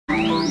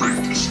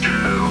Yeah, we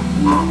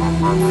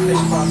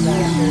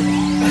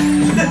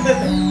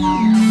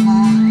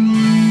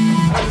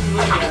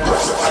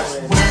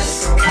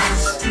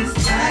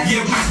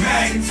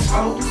back.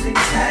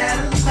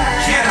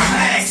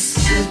 Cadillacs,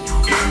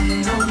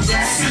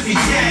 sipping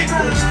yak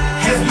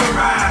as we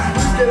ride,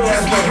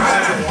 as we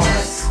ride.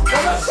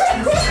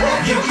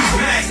 Yeah, we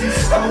back.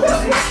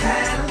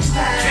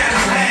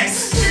 Cadillacs,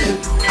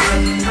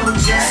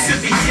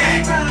 sipping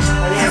yak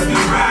as we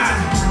ride,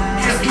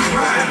 as we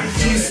ride.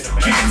 This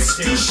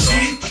gangsta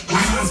shit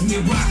reminds me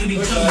of rockin'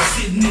 and color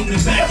sitting in the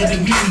back of the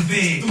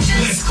minivan.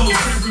 West Coast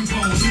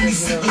herringbone, Louis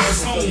Sickle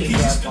was home. He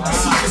used to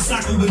super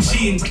soccer with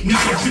gin,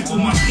 never triple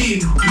my pin.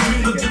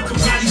 Remember the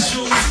karate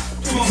shows?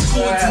 Cross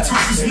chords and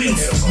Turkish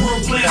links,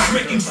 world class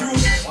wrecking crew.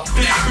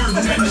 Fat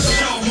Burger and the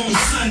show on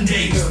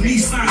Sunday.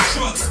 Nissan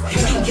trucks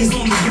and Inkies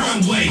on the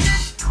runway.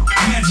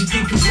 Magic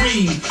and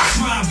Kareem,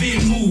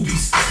 drive-in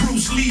movies.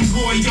 Bruce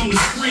Leroy on the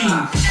screen.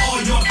 All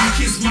y'all can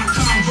kiss my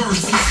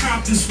Converse. And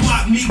Compton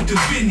swap meet the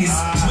business.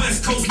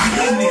 West Coast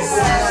business.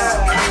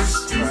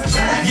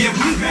 Yeah,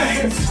 we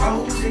back.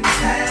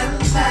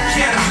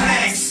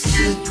 Cadillacs,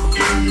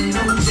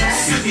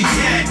 sipping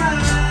yak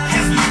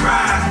as we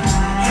ride,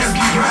 as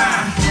we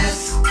ride.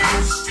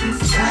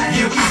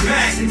 Yeah, we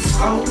back.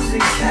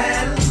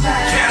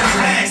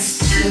 Cadillacs,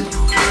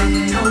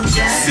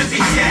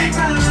 sipping yak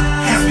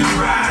as we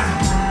ride.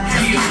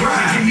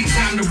 Give me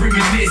time to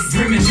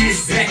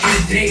reminisce back in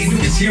the days when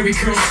the Jerry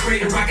curl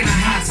straight and rocking a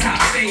high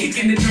top fade,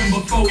 kicking the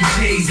number 4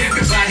 J's.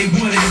 Everybody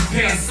wanted to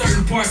pair.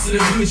 Certain parts of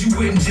the hood you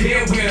wouldn't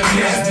dare wear a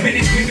mask.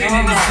 Minute women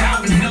in the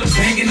South and hella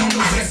banging on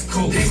the West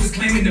Coast. They was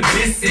claiming the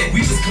best set,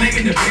 we was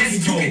claiming the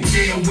best. You can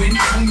tell when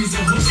homies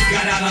or hooks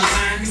got out of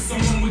line. Cause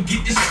someone would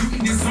get the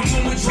shooting and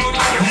someone would draw the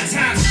line. Now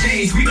times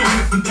change, we done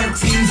went from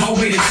 13s all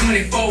the way to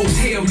 24s.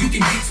 Hell, you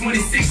can get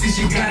 26s,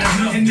 you got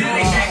enough. And now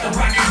they back to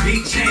rocking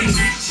big chains.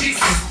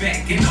 Chicks is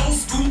back in old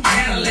school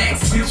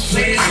Cadillacs, Smith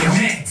players and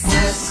Max.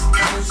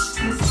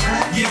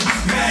 Yeah, we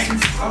back.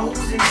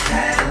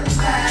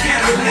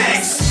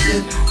 Cadillacs.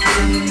 You're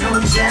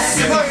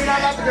not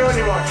allowed to go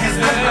anymore. As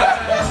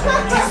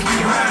we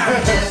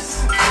ride.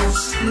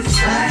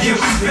 Yeah,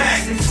 we back.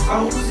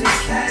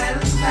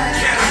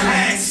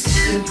 Cadillacs.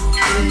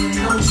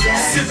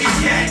 Sipping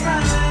yak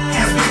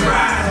as we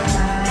ride,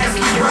 as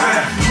we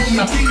ride.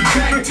 Get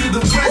back to the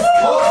West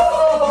Coast.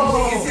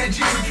 Niggas had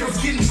Jerry curls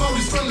getting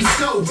photos from the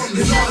stove.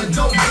 And all the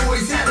dope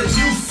boys had a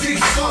new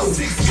 6'4".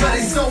 But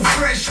it's so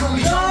fresh,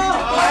 homie.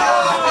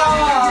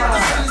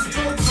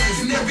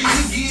 And every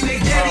nigga in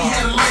their daddy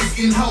had a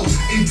light-skinned hoe.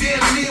 And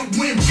damn near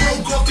went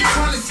broke off the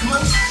chronic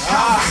smoke.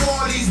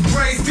 Parties,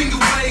 braids,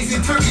 finger waves,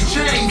 and turkey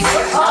chains.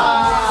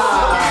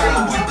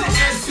 With the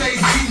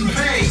essays getting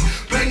paid.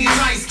 Banging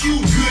Ice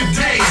Cube, good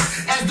days.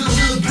 As the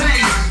hood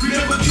pays.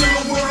 Remember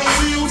Killer World on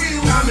wheels?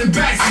 Diamond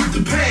backs with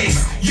the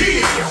pace.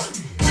 Yeah!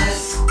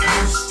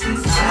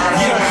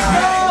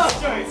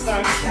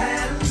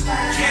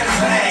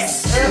 Cadillacs,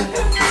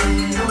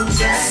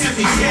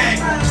 sipping yak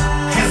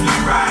as we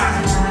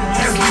ride,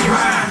 as we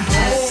ride.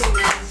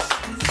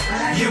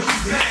 Yeah, we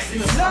back.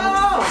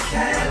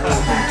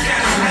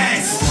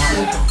 Cadillacs,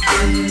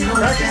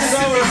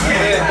 sipping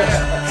yak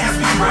as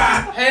we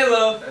ride.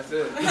 Halo. That's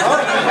it.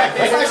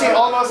 That's actually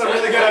almost a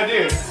really good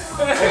idea.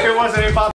 If it wasn't hip hop.